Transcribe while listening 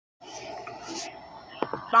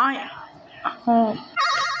I, I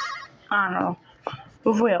don't know.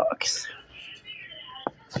 Relax.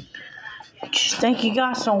 Thank you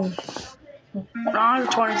guys so much.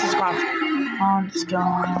 120 subscribers. I'm just going.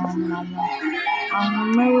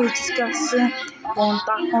 I'm really disgusting. Won't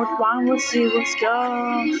that hold one? We'll see what's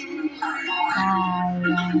goes.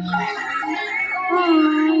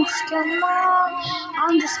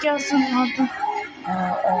 I'm just guessing nothing.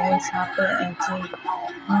 Always happen to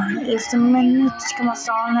it's the minute to my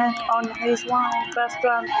sonic on his one best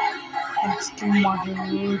friend. I'm just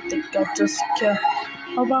wondering you think I just care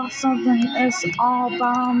about something. It's all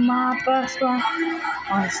about my best friend.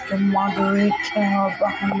 I'm just wondering care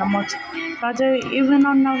about him that much. I do even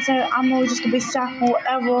on now say I'm always just gonna be sad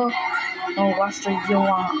forever. Oh, what's the you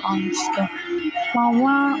want? I'm just gonna.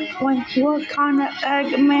 What kind of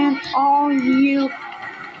Eggman are you?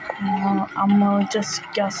 I'm just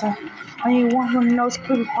guessing. Are you one of those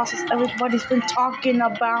creepypastas everybody's been talking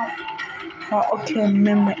about? Okay,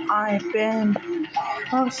 maybe I've been.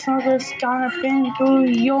 So this guy been through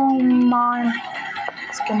your mind.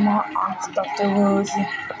 Come on, I stop the rules.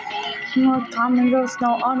 No time and there's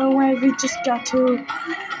no other way. We just got to.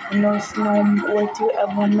 And there's no way to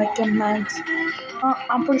ever make amends.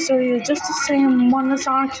 I'm pretty sure you're just the same one as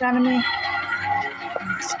Sonic Academy.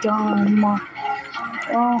 It's gone.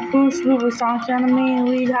 Who's with Sonic Academy?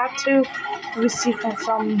 We had to receive from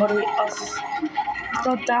somebody else's.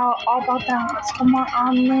 No doubt all about that. Come on,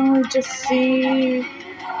 I'm really just see.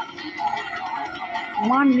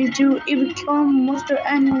 Why did you even come? Was there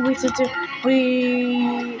any reason to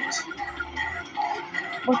wait?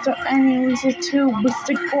 Was there any reason to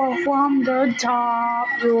stick from the top?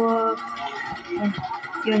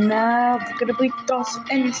 You're never gonna beat us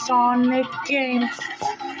in Sonic games.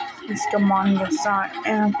 Just come on your side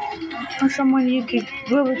and someone you could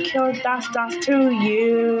really kill. That's to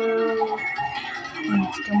you.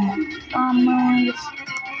 Come on, I'm on this.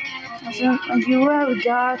 You ever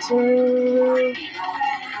got to?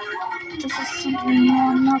 This is something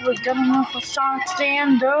you're never good enough for Sonic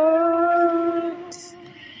standards.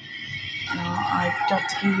 No, I got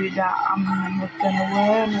to give you that. I'm never gonna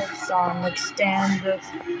learn with Sonic standards.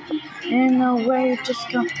 In a way, just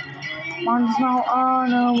go. One's no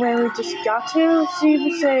honor way. We just got to see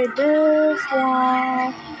me say this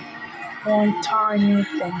one tiny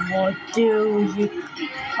thing. What do you?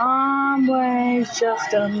 I'm wait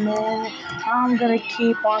just a minute. I'm gonna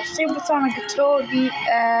keep on Supersonic until the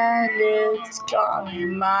end. It's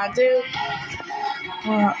coming, my dude.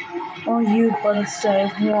 Or you better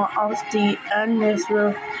save one of the end this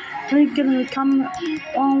real. We're gonna come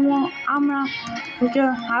on one. I'm not.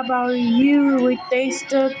 How about you? We taste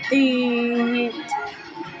the teeth.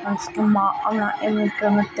 Come on, I'm not even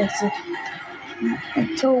gonna taste it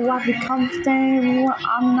until I become stable.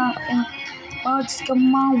 I'm not in. Oh, just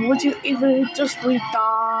come on, would you even just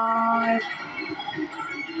retard?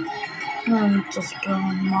 Just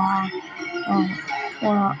come on.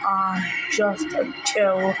 Well, I just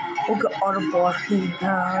chill. Look at all the boy he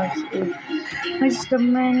has. Just a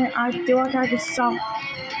minute, I feel like I can solve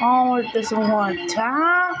all this one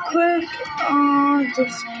time quick.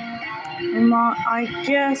 I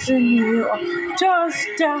guess you are just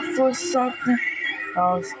there for something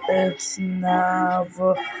else. It's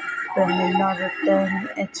never been another thing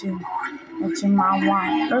into my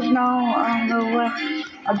mind. There's no other way.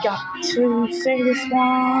 I got to say this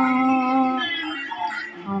one.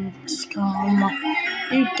 I'm just come on.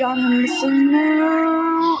 You gotta listen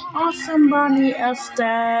now, or somebody else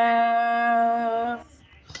there.